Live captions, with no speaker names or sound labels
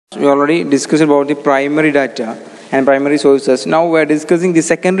We already discussed about the primary data and primary sources. Now we are discussing the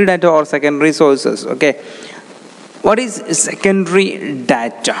secondary data or secondary sources. Okay, what is secondary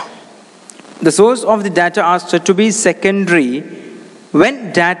data? The source of the data are said to be secondary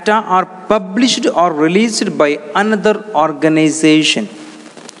when data are published or released by another organization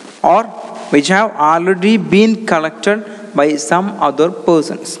or which have already been collected by some other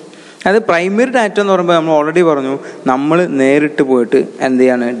persons. അത് primary data എന്ന് പറയുമ്പോൾ നമ്മൾ already പറഞ്ഞു, നമ്മൾ നേരിട്ട് പോയിട്ട് എന്ത്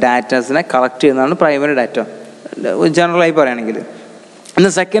ചെയ്യാണ്, ഡാറ്റാസിനെ കളക്ട് ചെയ്യുന്നതാണ് പ്രൈമറി ഡാറ്റ ജനറലായി പറയുകയാണെങ്കിൽ.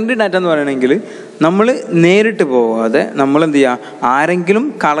 എന്നാൽ സെക്കൻഡറി ഡാറ്റ എന്ന് പറയുകയാണെങ്കിൽ നമ്മൾ നേരിട്ട് പോകാതെ നമ്മൾ എന്ത് ചെയ്യുക, ആരെങ്കിലും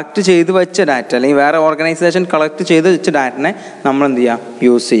കളക്ട് ചെയ്ത് വെച്ച ഡാറ്റ അല്ലെങ്കിൽ വേറെ ഓർഗനൈസേഷൻ കളക്ട് ചെയ്ത് വെച്ച ഡാറ്റനെ നമ്മൾ എന്ത് ചെയ്യുക,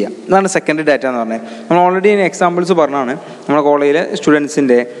 യൂസ് ചെയ്യുക. അതാണ് സെക്കൻഡറി ഡാറ്റ എന്ന് പറഞ്ഞത്. നമ്മൾ ഓൾറെഡി എക്സാമ്പിൾസ് പറഞ്ഞാണ്. നമ്മുടെ കോളേജിലെ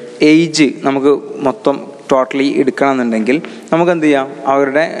സ്റ്റുഡൻസിൻ്റെ ഏജ് നമുക്ക് മൊത്തം ടോട്ടലി എടുക്കണമെന്നുണ്ടെങ്കിൽ നമുക്ക് എന്ത് ചെയ്യാം,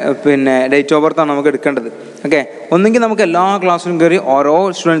 അവരുടെ ഡേറ്റ് ഓഫ് ബർത്താണ് നമുക്ക് എടുക്കേണ്ടത്. ഓക്കെ, ഒന്നെങ്കിൽ നമുക്ക് എല്ലാ ക്ലാസ്സിലും കയറി ഓരോ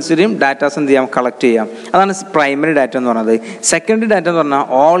സ്റ്റുഡൻസിൻ്റെയും ഡാറ്റാസ് എന്ത് ചെയ്യാം, കളക്ട് ചെയ്യാം. അതാണ് പ്രൈമറി ഡാറ്റ എന്ന് പറയുന്നത്. സെക്കൻഡറി ഡാറ്റ എന്ന് പറഞ്ഞാൽ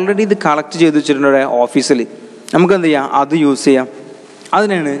ഓൾറെഡി ഇത് കളക്ട് ചെയ്ത് വെച്ചിട്ടുണ്ട് ഓഫീസിൽ, നമുക്ക് എന്ത് ചെയ്യാം, അത് യൂസ് ചെയ്യാം.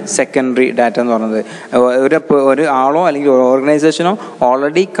 അതിനാണ് സെക്കൻഡറി ഡാറ്റ എന്ന് പറയുന്നത്. ഒരു ആളോ അല്ലെങ്കിൽ ഒരു ഓർഗനൈസേഷനോ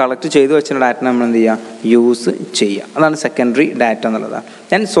ഓൾറെഡി കളക്ട് ചെയ്ത് വെച്ചിട്ടുള്ള ഡാറ്റ നമ്മൾ എന്ത് ചെയ്യുക, യൂസ് ചെയ്യുക. അതാണ് സെക്കൻഡറി ഡാറ്റ എന്നുള്ളത്.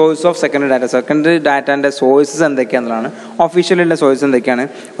 Then source of secondary data. Secondary ഡാറ്റാൻ്റെ sources എന്തൊക്കെയാണെന്നുള്ളതാണ്. ഒഫീഷ്യലിൻ്റെ sources എന്തൊക്കെയാണ്?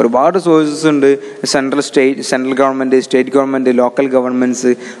 ഒരുപാട് സോഴ്സസ് ഉണ്ട്. Central government, state government, local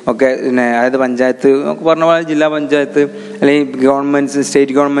governments ഒക്കെ, പിന്നെ അതായത് പഞ്ചായത്ത് പറഞ്ഞ പോലെ ജില്ലാ പഞ്ചായത്ത് അല്ലെങ്കിൽ governments,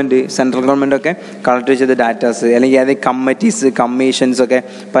 state government, central government ഒക്കെ കളക്ട് ചെയ്ത ഡാറ്റാസ്, അല്ലെങ്കിൽ ഏതെങ്കിലും കമ്മിറ്റീസ്, കമ്മീഷൻസ് ഒക്കെ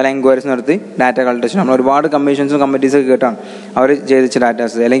പല എൻക്വയറീസ് നടത്തി ഡാറ്റ കളക്ടേഷൻ. നമ്മൾ ഒരുപാട് കമ്മീഷൻസും കമ്മിറ്റീസൊക്കെ കേട്ടാണ് അവർ ചെയ്ത് വെച്ച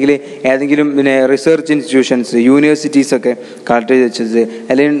ഡാറ്റാസ്. അല്ലെങ്കിൽ ഏതെങ്കിലും റിസർച്ച് ഇൻസ്റ്റിറ്റ്യൂഷൻസ്, യൂണിവേഴ്സിറ്റീസൊക്കെ കളക്ട് ചെയ്ത് വെച്ചത്,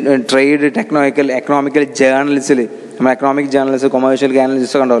 അല്ലെങ്കിൽ ട്രേഡ്, എക്കണോമിക്കൽ ജേർണൽസിൽ, നമ്മൾ എക്കണോമിക് ജേർണൽസ്, കൊമേഴ്ഷ്യൽ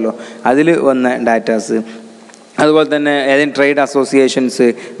ജേർണലിസ്റ്റ് ഒക്കെ ഉണ്ടാവല്ലോ, അതിൽ വന്ന ഡാറ്റാസ്. അതുപോലെ തന്നെ ഏതെങ്കിലും trade associations,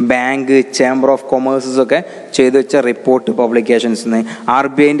 bank, chamber of കൊമേഴ്സൊക്കെ ചെയ്തു വെച്ച റിപ്പോർട്ട് പബ്ലിക്കേഷൻസിന്,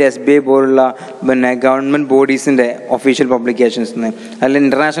 RBIൻ്റെ SBI പോലുള്ള ഗവൺമെൻറ് ബോഡീസിൻ്റെ ഒഫീഷ്യൽ പബ്ലിക്കേഷൻസിന്, അല്ലെങ്കിൽ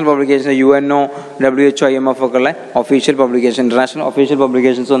international publication, UNO, WHO, IMF ഒക്കെ ഉള്ള official publication, international official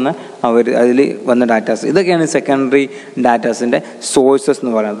publications വന്ന് അതിൽ വന്ന ഡാറ്റാസ്. ഇതൊക്കെയാണ് സെക്കൻഡറി ഡാറ്റാസിൻ്റെ സോഴ്സസ്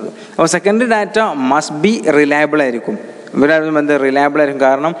എന്ന് പറയുന്നത്. അപ്പോൾ secondary data must be reliable ആയിരിക്കും. ഇവരാരും റിലയബിൾ ആയിരിക്കും.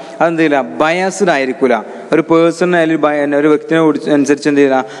 കാരണം അതെന്തില്ല, ബയസ്ഡ് ആയിരിക്കില്ല. ഒരു പേഴ്സൺ അല്ലെങ്കിൽ ഒരു വ്യക്തിനെ അനുസരിച്ച് എന്ത്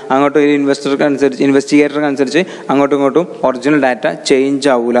ചെയ്യില്ല, അങ്ങോട്ടും ഒരു ഇൻവെസ്റ്റിഗേറ്റർക്ക് അനുസരിച്ച് അങ്ങോട്ടും ഇങ്ങോട്ടും ഒറിജിനൽ ഡാറ്റ ചേഞ്ച്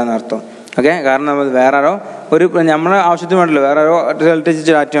ആവില്ല എന്നർത്ഥം. ഓക്കെ, കാരണം നമ്മൾ വേറെ ആരോ ഒരു നമ്മുടെ ആവശ്യത്തിന് വേണ്ടല്ലോ, വേറെ ആരോ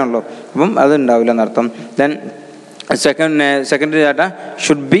റിസൾട്ട് ഡാറ്റയാണല്ലോ, അപ്പം അത് ഉണ്ടാവില്ല എന്നർത്ഥം. Then secondary data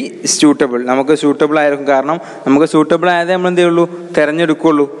should be suitable. നമുക്ക് സ്യൂട്ടബിൾ ആയിരിക്കും. കാരണം നമുക്ക് സ്യൂട്ടബിൾ ആയതേ നമ്മൾ എന്ത് ചെയ്യുള്ളൂ,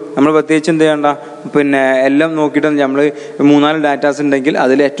 തിരഞ്ഞെടുക്കുള്ളൂ. നമ്മൾ പ്രത്യേകിച്ച് എന്ത് ചെയ്യണ്ട, എല്ലാം നോക്കിയിട്ട് നമ്മൾ 3-4 ഡാറ്റാസ് ഉണ്ടെങ്കിൽ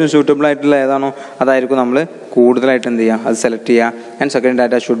അതിൽ ഏറ്റവും സ്യൂട്ടബിൾ ആയിട്ടുള്ള ഏതാണോ അതായിരിക്കും നമ്മൾ കൂടുതലായിട്ട് എന്ത് ചെയ്യുക, അത് സെലക്ട് ചെയ്യുക. And second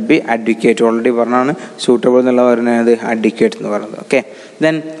data should be advocate. Already പറഞ്ഞാണ് സ്യൂട്ടബിൾ എന്നുള്ള പറയുന്നത് അഡ്വക്കേറ്റ് എന്ന് പറയുന്നത്. Okay,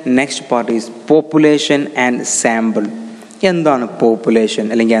 then next part is population and sample. എന്താണ് പോപ്പുലേഷൻ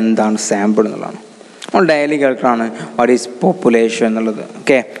അല്ലെങ്കിൽ എന്താണ് സാമ്പിൾ എന്നുള്ളതാണ് നമ്മൾ ഡെയിലി കേൾക്കാണ്. വാട്ട് ഈസ് പോപ്പുലേഷൻ എന്നുള്ളത്?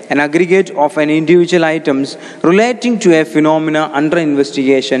 Okay, an aggregate of an individual items relating to a phenomena under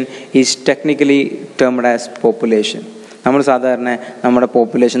investigation is technically termed as population. നമ്മൾ സാധാരണ നമ്മുടെ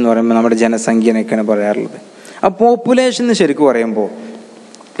population എന്ന് പറയുമ്പോൾ നമ്മുടെ ജനസംഖ്യനൊക്കെയാണ് പറയാറുള്ളത്. ആ പോപ്പുലേഷൻ എന്ന് ശരിക്കും പറയുമ്പോൾ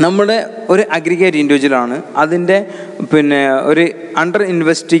നമ്മുടെ ഒരു അഗ്രിഗേറ്റ് ഇൻഡിവിജ്വലാണ്. അതിൻ്റെ ഒരു അണ്ടർ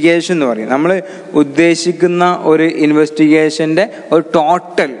ഇൻവെസ്റ്റിഗേഷൻ എന്ന് പറയും. നമ്മൾ ഉദ്ദേശിക്കുന്ന ഒരു ഇൻവെസ്റ്റിഗേഷൻ്റെ ഒരു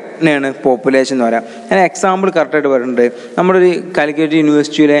ടോട്ടലിനെയാണ് പോപ്പുലേഷൻ എന്ന് പറയാം. ഞാൻ എക്സാമ്പിൾ കറക്റ്റായിട്ട് പറയുന്നുണ്ട്. നമ്മുടെ ഒരു കാലിക്കറ്റ്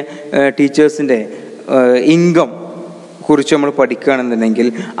യൂണിവേഴ്സിറ്റിയിലെ ടീച്ചേഴ്സിൻ്റെ ഇൻകം കുറിച്ച് നമ്മൾ പഠിക്കുകയാണെന്നുണ്ടെങ്കിൽ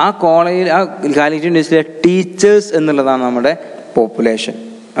ആ കോളേജിൽ, ആ കാലിക്കറ്റ് യൂണിവേഴ്സിറ്റിയിലെ ടീച്ചേഴ്സ് എന്നുള്ളതാണ് നമ്മുടെ population.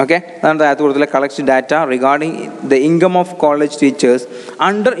 Okay, that's the collection data regarding the income of college teachers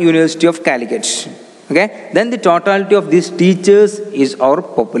under University of Calicut. Okay, then the totality of these teachers is our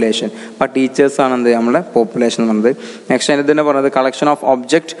population. But teachers are the population. Next, the collection of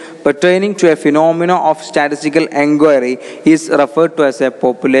objects pertaining to a phenomena of statistical inquiry is referred to as a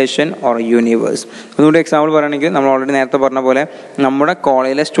population or universe. Another example, we already നമ്മുടെ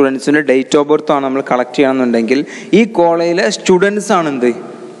കോളേജിലെ സ്റ്റുഡൻസിൻ്റെ date of birth ആണ് നമ്മൾ collect ചെയ്യണമെന്നുണ്ടെങ്കിൽ ഈ കോളേജിലെ students ആണ്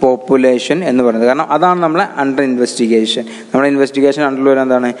population എന്ന് പറയുന്നത്. കാരണം അതാണ് നമ്മളെ അണ്ടർ ഇൻവെസ്റ്റിഗേഷൻ. നമ്മുടെ ഇൻവെസ്റ്റിഗേഷൻ അണ്ടറിൽ വരുന്നത്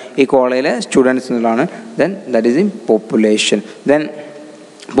എന്താണ്, ഈ കോളേജിലെ സ്റ്റുഡൻസ് എന്നുള്ളതാണ്. Then that is in population. Then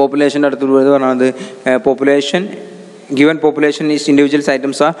പോപ്പുലേഷൻ്റെ അടുത്ത് പറയുന്നത് population given population is individual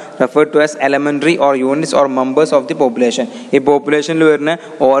items are referred to as elementary or units or members of the population. ഈ പോപ്പുലേഷനിൽ വരുന്ന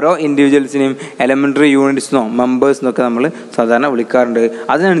ഓരോ ഇൻഡിവിജ്വൽസിനെയും എലമെൻ്ററി യൂണിറ്റ്സിനോ മെമ്പേഴ്സ് എന്നൊക്കെ നമ്മൾ സാധാരണ വിളിക്കാറുണ്ട്.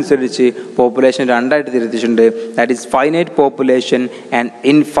 അതിനനുസരിച്ച് പോപ്പുലേഷൻ രണ്ടായിട്ട് തിരിച്ചിട്ടുണ്ട്. That is finite population and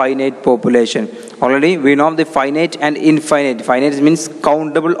infinite population. Already we know the finite and infinite. Finite means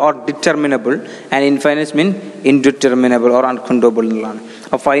countable or determinable, and infinite means indeterminable or uncountable.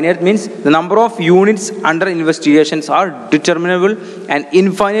 Finite means the number of units under investigations are determinable, and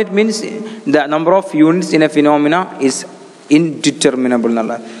infinite means the number of units in a phenomena is indeterminable.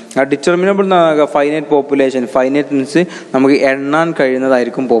 Determinable finite population. Finite means നമുക്ക് എണ്ണാൻ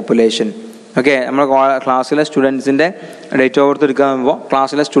കഴിയുന്നതായിരിക്കും population. Okay, നമ്മൾ ക്ലാസ്സിലെ സ്റ്റുഡൻസിൻ്റെ date of birth എടുക്കുമ്പോൾ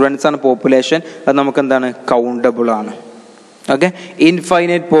ക്ലാസ്സിലെ സ്റ്റുഡൻസാണ് population. അത് നമുക്ക് എന്താണ് countable ആണ്. ഓക്കെ,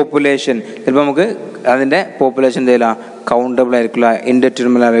 ഇൻഫൈനൈറ്റ് പോപ്പുലേഷൻ ചിലപ്പോൾ നമുക്ക് അതിൻ്റെ പോപ്പുലേഷൻ എന്തെങ്കിലും കൗണ്ടബിൾ ആയിരിക്കില്ല,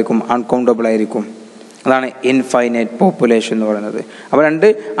 ഇൻഡിറ്റർമിനബിൾ ആയിരിക്കും, അൺകൗണ്ടബിൾ ആയിരിക്കും. അതാണ് ഇൻഫൈനൈറ്റ് പോപ്പുലേഷൻ എന്ന് പറയുന്നത്. അപ്പോൾ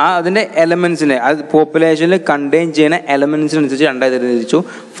അതിൻ്റെ എലമെൻസിനെ അത് പോപ്പുലേഷനിൽ കണ്ടെയ്ൻ ചെയ്യുന്ന എലമെൻസിനനുസരിച്ച് രണ്ടായി തിരിച്ചു,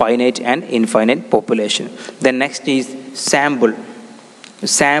 finite and infinite population. Then next is sample.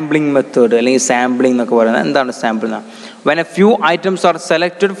 Sampling method അല്ലെങ്കിൽ സാമ്പിളിംഗ് എന്നൊക്കെ പറയുന്നത് എന്താണ് sample? When a few items are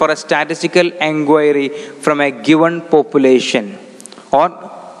selected for a statistical enquiry from a given population, or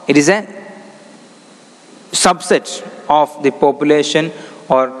it is a subset of the population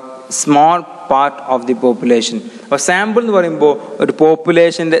or small part of the population. അപ്പോൾ sample എന്ന് പറയുമ്പോൾ ഒരു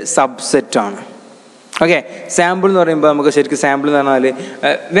പോപ്പുലേഷൻ്റെ സബ്സെറ്റാണ്. Okay, sample എന്ന് പറയുമ്പോൾ നമുക്ക് ശരിക്കും sample എന്ന് പറഞ്ഞാൽ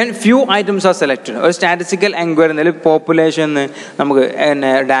when few items are selected, ഒരു സ്റ്റാറ്റിസ്റ്റിക്കൽ എൻക്വയറി എന്നാൽ പോപ്പുലേഷന് നമുക്ക്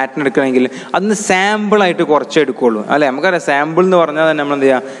ഡാറ്റ എടുക്കണമെങ്കിൽ അതിന് സാമ്പിളായിട്ട് കുറച്ചേ എടുക്കുകയുള്ളൂ അല്ലേ. നമുക്കറിയാം സാമ്പിൾ എന്ന് പറഞ്ഞാൽ തന്നെ നമ്മൾ എന്ത്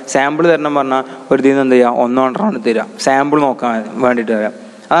ചെയ്യുക, സാമ്പിൾ തരണം പറഞ്ഞാൽ ഒരു ഇതിൽ എന്ത് ചെയ്യുക, 1-2 തരിക, സാമ്പിൾ നോക്കാൻ വേണ്ടിയിട്ട് തരാം.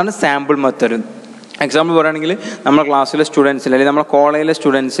 അതാണ് സാമ്പിൾ മെത്തേഡ്. എക്സാമ്പിൾ പറയുകയാണെങ്കിൽ നമ്മുടെ ക്ലാസ്സിലെ സ്റ്റുഡൻസിൻ്റെ അല്ലെങ്കിൽ നമ്മുടെ കോളേജിലെ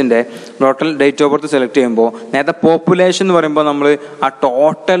സ്റ്റുഡൻസിൻ്റെ total date of birth select ചെയ്യുമ്പോൾ നേരത്തെ പോപ്പുലേഷൻ എന്ന് പറയുമ്പോൾ നമ്മൾ ആ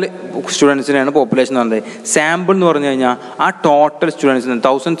ടോട്ടൽ സ്റ്റുഡൻസിനെയാണ് പോപ്പുലേഷൻ എന്ന് പറയുന്നത്. സാമ്പിൾ എന്ന് പറഞ്ഞു കഴിഞ്ഞാൽ ആ ടോട്ടൽ സ്റ്റുഡൻസിന്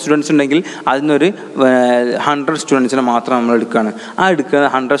 1000 സ്റ്റുഡൻസ് ഉണ്ടെങ്കിൽ അതിനൊരു 100 സ്റ്റുഡൻസിനെ മാത്രം നമ്മൾ എടുക്കുകയാണ്. ആ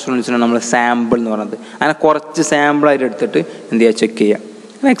എടുക്കുന്ന 100 സ്റ്റുഡൻസിനാണ് നമ്മൾ സാമ്പിൾ എന്ന് പറയുന്നത്. അങ്ങനെ കുറച്ച് സാമ്പിളായിട്ട് എടുത്തിട്ട് എന്ത് ചെയ്യുക, ചെക്ക് ചെയ്യുക.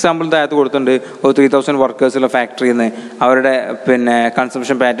 എക്സാമ്പിൾ താഴത്ത് കൊടുത്തിട്ടുണ്ട്, ഒരു 3000 വർക്കേഴ്സുള്ള ഫാക്ടറിയിൽ നിന്ന് അവരുടെ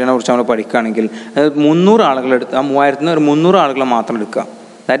കൺസംഷൻ പാറ്റേണിനെ കുറിച്ച് നമ്മൾ പഠിക്കുകയാണെങ്കിൽ 300 ആളുകളെടുത്ത് ആ 3000 ഒരു 300 ആളുകളെ മാത്രം എടുക്കുക.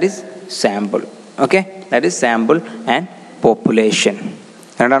 That is sample. Okay, that is sample and population.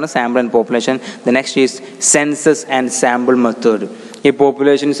 രണ്ടാണ് sample and population. The next is census and sample method. ഈ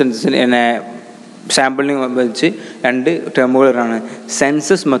പോപ്പുലേഷൻ സെൻസസിന് സാമ്പിളിനെ വെച്ച് 2 ടേമുകളാണ്,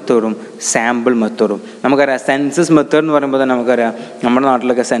 സെൻസസ് മെത്തേഡും സാമ്പിൾ മെത്തേഡും. നമുക്കറിയാം സെൻസസ് മെത്തേഡ് എന്ന് പറയുമ്പോൾ തന്നെ നമുക്കറിയാം നമ്മുടെ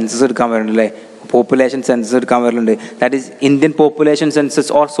നാട്ടിലൊക്കെ സെൻസസ് എടുക്കാൻ വരുന്നുണ്ടല്ലേ, പോപ്പുലേഷൻ സെൻസസ് എടുക്കാൻ വരുന്നുണ്ട്. That is Indian population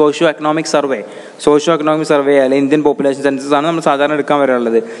census or socio economic survey. Socio economic survey അല്ലെങ്കിൽ ഇന്ത്യൻ പോപ്പുലേഷൻ സെൻസസ് ആണ് നമ്മൾ സാധാരണ എടുക്കാൻ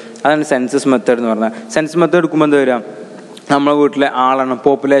വരാറുള്ളത്. അതാണ് സെൻസസ് മെത്തേഡ് എന്ന് പറഞ്ഞാൽ. സെൻസസ് മെത്തേഡ് എടുക്കുമ്പോൾ എന്താ വരിക, നമ്മളെ വീട്ടിലെ ആളെണ്ണം,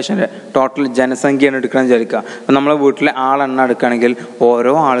 പോപ്പുലേഷൻ്റെ ടോട്ടൽ ജനസംഖ്യയാണ് എടുക്കണം വിചാരിക്കുക. അപ്പം നമ്മളെ വീട്ടിലെ ആളെണ്ണം എടുക്കുകയാണെങ്കിൽ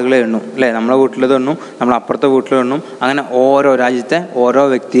ഓരോ ആളുകളെ എണ്ണും അല്ലേ, നമ്മളെ വീട്ടിലത് എണ്ണും, നമ്മൾ അപ്പുറത്തെ വീട്ടിൽ എണ്ണും, അങ്ങനെ ഓരോ രാജ്യത്തെ ഓരോ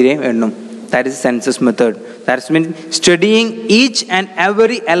വ്യക്തിയെയും എണ്ണും. That is census method. That's mean studying each and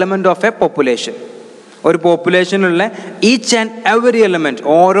every element of A population. ഒരു പോപ്പുലേഷനിലുള്ള ഈച്ച് ആൻഡ് എവറി എലമെൻറ്റ്,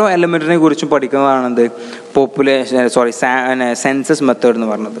 ഓരോ എലമെൻറ്റിനെ കുറിച്ചും പഠിക്കുന്നതാണെന്ത് സെൻസസ് മെത്തേഡ് എന്ന്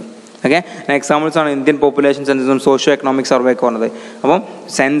പറഞ്ഞത്. ഓക്കെ, എക്സാമ്പിൾസ് ആണ് Indian population സെൻസസും socio economic survey ഒക്കെ പറഞ്ഞത്. അപ്പം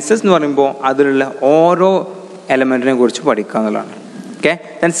സെൻസസ് എന്ന് പറയുമ്പോൾ അതിലുള്ള ഓരോ എലമെൻറ്റിനെ കുറിച്ച് പഠിക്കുക എന്നുള്ളതാണ്. ഓക്കെ,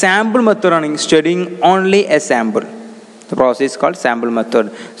 ദെൻ സാമ്പിൾ മെത്തേഡ് ആണെങ്കിൽ studying only A sample. The process called sample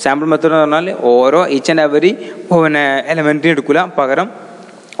method. Sample method എന്ന് പറഞ്ഞാൽ ഓരോ ഈച്ച് ആൻഡ് എവറി എലമെൻറ്റിനെ എടുക്കില്ല, പകരം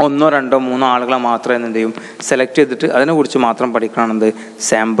 1, 2, 3 ആളുകളെ മാത്രമേ എന്ത് ചെയ്യും സെലക്ട് ചെയ്തിട്ട് അതിനെക്കുറിച്ച് മാത്രം പഠിക്കണമെന്നത്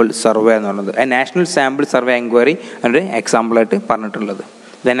സാമ്പിൾ സർവേ എന്ന് പറയുന്നത്. നാഷണൽ സാമ്പിൾ സർവേ എൻക്വയറി അതിൻ്റെ എക്സാമ്പിളായിട്ട് പറഞ്ഞിട്ടുള്ളത്.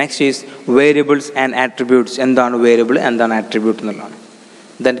 The next is variables and attributes. എന്താണ് വേരിയബിൾ, എന്താണ് ആട്രിബ്യൂട്ട് എന്നുള്ളതാണ്.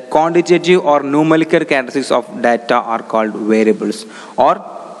 Then quantitative or numerical characteristics of data are called variables, or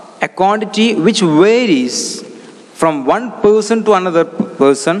a quantity which varies from one person to another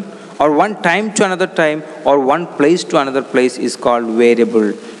person, or one time to another time, or one place to another place is called variable.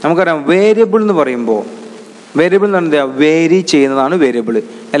 നമുക്കറിയാം variable എന്ന് പറയുമ്പോൾ, variable എന്ന് പറഞ്ഞാൽ vary ചെയ്യുന്നതാണ് variable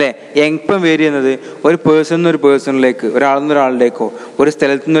അല്ലേ. എപ്പം vary ചെയ്യുന്നത് ഒരു പേഴ്സൺ നിന്ന് ഒരു പേഴ്സണിലേക്ക്, ഒരാളിൽ നിന്ന് ഒരാളിലേക്കോ, ഒരു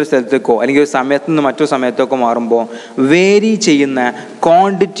സ്ഥലത്തു നിന്ന് ഒരു സ്ഥലത്തേക്കോ, അല്ലെങ്കിൽ ഒരു സമയത്തു നിന്ന് മറ്റൊരു സമയത്തേക്കോ മാറുമ്പോൾ വേരി ചെയ്യുന്ന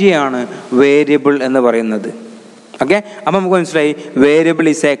ക്വാണ്ടിറ്റിയാണ് വേരിയബിൾ എന്ന് പറയുന്നത്. ഓക്കെ, അപ്പം നമുക്ക് മനസ്സിലായി variable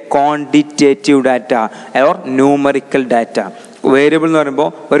is A quantitative data or numerical data. Variable എന്ന് പറയുമ്പോൾ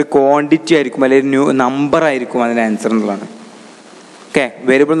ഒരു ക്വാണ്ടിറ്റി ആയിരിക്കും അല്ലെങ്കിൽ നമ്പർ ആയിരിക്കും അതിൻ്റെ ആൻസർ എന്നുള്ളതാണ്. ഓക്കെ,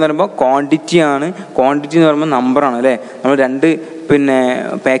 വേരിയബിൾ എന്ന് പറയുമ്പോൾ ക്വാണ്ടിറ്റിയാണ്, ക്വാണ്ടിറ്റി എന്ന് പറയുമ്പോൾ നമ്പറാണ് അല്ലേ. നമ്മൾ 2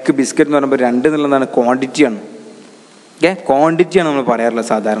 പാക്ക് ബിസ്ക്കറ്റ് എന്ന് പറയുമ്പോൾ 2 എന്നുള്ളതാണ് ക്വാണ്ടിറ്റിയാണ്. ഓക്കെ, ക്വാണ്ടിറ്റിയാണ് നമ്മൾ പറയാറുള്ളത്.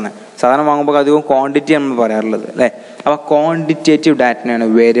 സാധാരണ വാങ്ങുമ്പോൾ അധികം ക്വാണ്ടിറ്റിയാണ് നമ്മൾ പറയാറുള്ളത് അല്ലേ. അപ്പോൾ ക്വാണ്ടിറ്റേറ്റീവ് ഡാറ്റയാണ്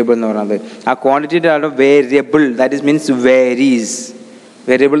വേരിയബിൾ എന്ന് പറയുന്നത്. ആ quantitative data variable, that is means varies.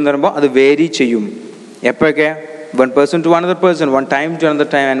 Variable എന്ന് പറയുമ്പോൾ അത് വേരി ചെയ്യും. എപ്പോഴൊക്കെ? one person to another person, one time to another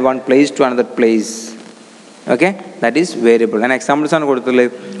time, and one place to another place. Okay, that is variable. And examples are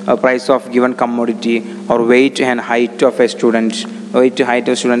കൊടുത്തിട്ടുള്ളത് price of given commodity or weight and height of a student. weight height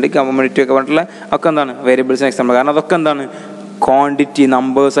of student commodity ഒക്കെ പറഞ്ഞിട്ടുള്ള ഒക്കെ എന്താണ് വേരിയബിൾസിന് example. കാരണം അതൊക്കെ എന്താണ് quantity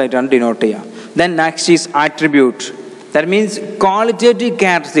numbers ആയിട്ടാണ് denote ചെയ്യുക. Then next is attribute. That means qualitative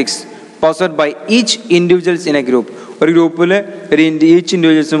characteristics possessed by each individuals in a group. ഒരു ഗ്രൂപ്പിൽ ഈച്ച്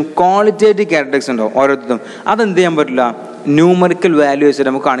ഇൻഡിവിജ്വൽസും ക്വാളിറ്റേറ്റീവ് ക്യാരക്ടേഴ്സ് ഉണ്ടാവും ഓരോരുത്തരും. അതെന്ത് ചെയ്യാൻ പറ്റില്ല? ന്യൂമറിക്കൽ വാല്യൂസ്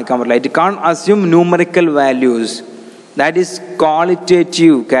നമുക്ക് കാണിക്കാൻ പറ്റില്ല. It can't assume numerical values. That is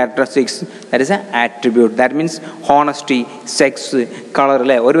qualitative characteristics. That is A attribute. That means honesty, sex, colour.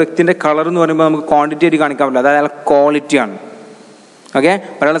 അല്ലേ, ഒരു വ്യക്തിൻ്റെ കളർ എന്ന് പറയുമ്പോൾ നമുക്ക് ക്വാണ്ടിറ്റി കാണിക്കാൻ പറ്റില്ല. അത് അയാളുടെ ക്വാളിറ്റിയാണ്. ഓക്കെ,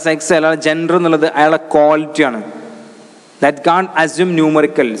 ഒരാളുടെ സെക്സ്, അയാളുടെ ജെൻഡർ എന്നുള്ളത് അയാളുടെ ക്വാളിറ്റിയാണ്. That can't assume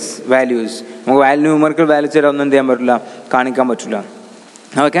numericals values. നമുക്ക് ന്യൂമറിക്കൽ വാല്യൂസ് ഒന്നും എന്ത് ചെയ്യാൻ പറ്റില്ല, കാണിക്കാൻ പറ്റില്ല.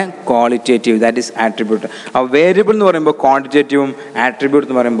 Okay, qualitative, that is attribute. അപ്പോൾ വേരിയബിൾ എന്ന് പറയുമ്പോൾ ക്വാണ്ടിറ്റേറ്റീവും ആട്രിബ്യൂട്ട്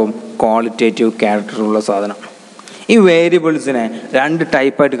എന്ന് പറയുമ്പോൾ ക്വാളിറ്റേറ്റീവ് ക്യാരക്ടറുള്ള സാധനം. ഈ വേരിയബിൾസിനെ രണ്ട്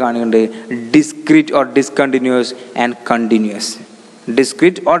ടൈപ്പായിട്ട് കാണുന്നുണ്ട്: discrete or discontinuous and continuous.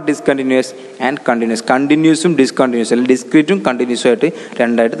 Discrete or discontinuous and continuous. കണ്ടിന്യൂസും discontinuous, അല്ലെങ്കിൽ ഡിസ്ക്രീറ്റും കണ്ടിന്യൂസും ആയിട്ട്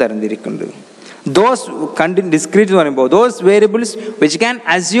രണ്ടായിട്ട് തരംതിരിക്കുന്നുണ്ട്. Those discrete എന്ന് പറയുമ്പോൾ those variables which can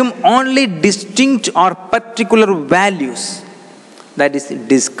assume only distinct or particular values, that is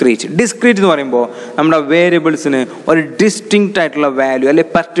discrete. Discrete എന്ന് പറയുമ്പോൾ നമ്മുടെ വേരിയബിൾസിന് ഒരു ഡിസ്റ്റിങ്ക്റ്റ് ആയിട്ടുള്ള വാല്യൂ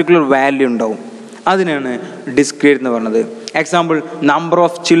അല്ലെങ്കിൽ പർട്ടിക്കുലർ വാല്യൂ ഉണ്ടാവും. അതിനാണ് ഡിസ്ക്രീറ്റ് എന്ന് പറയുന്നത്. Example, number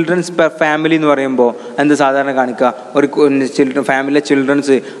of children's per family എന്ന് പറയുമ്പോൾ എന്ത് സാധാരണ കാണിക്കുക? ഒരു ഫാമിലിയിലെ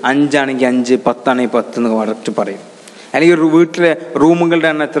ചിൽഡ്രൻസ് 5 ആണെങ്കിൽ 5, 10 ആണെങ്കിൽ 10 എന്ന് കറക്റ്റ് പറയും. അല്ലെങ്കിൽ വീട്ടിലെ റൂമുകളുടെ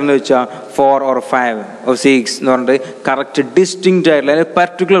എണ്ണം എത്ര എന്ന് വെച്ചാൽ 4 or 5 or 6 എന്ന് പറഞ്ഞിട്ട് കറക്റ്റ് ഡിസ്റ്റിങ്ക്റ്റ് ആയിട്ടുള്ള അല്ലെങ്കിൽ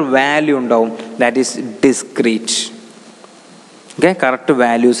പർട്ടിക്കുലർ വാല്യൂ ഉണ്ടാവും. That is discrete. Okay, correct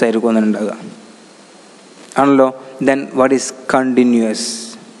values ആയിരിക്കും ഒന്നുണ്ടാകുക ആണല്ലോ. Then what is continuous?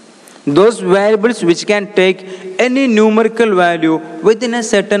 Those variables which can take any numerical value within A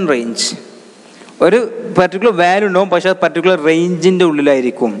certain range. ഒരു പർട്ടിക്കുലർ വാല്യൂ ഉണ്ടാവും, പക്ഷെ അത് പർട്ടിക്കുലർ റേഞ്ചിൻ്റെ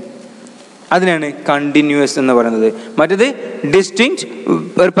ഉള്ളിലായിരിക്കും. അതിനാണ് കണ്ടിന്യൂസ് എന്ന് പറയുന്നത്. മറ്റേത് ഡിസ്റ്റിങ്ക്റ്റ്,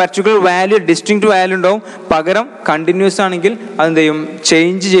 ഒരു പർട്ടിക്കുലർ വാല്യൂ ഡിസ്റ്റിങ്ക്റ്റ് വാല്യൂ ഉണ്ടാവും, പകരം കണ്ടിന്യൂസ് ആണെങ്കിൽ അതെന്ത് ചെയ്യും?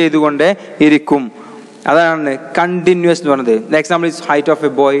 ചേഞ്ച് ചെയ്തുകൊണ്ടേ ഇരിക്കും. അതാണ് കണ്ടിന്യൂസ് എന്ന് പറയുന്നത്. The example is height of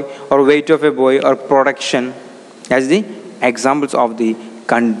A boy or weight of A boy or production as the examples of the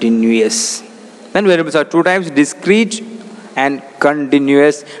continuous. Then variables are two types: discrete and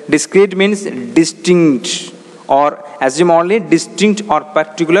continuous. Discrete means distinct or assume only distinct or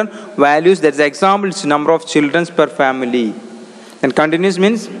particular values. That's the examples: number of children per family. And continuous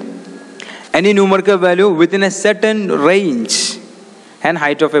means any numerical value within a certain range. And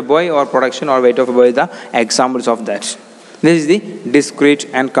height of a boy or production or weight of a boy is the examples of that. This is the discrete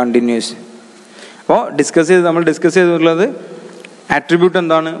and continuous. അപ്പോൾ നമ്മൾ discuss ചെയ്തിട്ടുള്ളത് attribute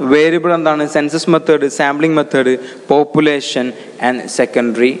എന്താണ്, variable എന്താണ്, census method, sampling method, population and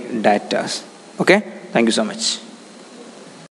secondary datas. Okay, thank you so much.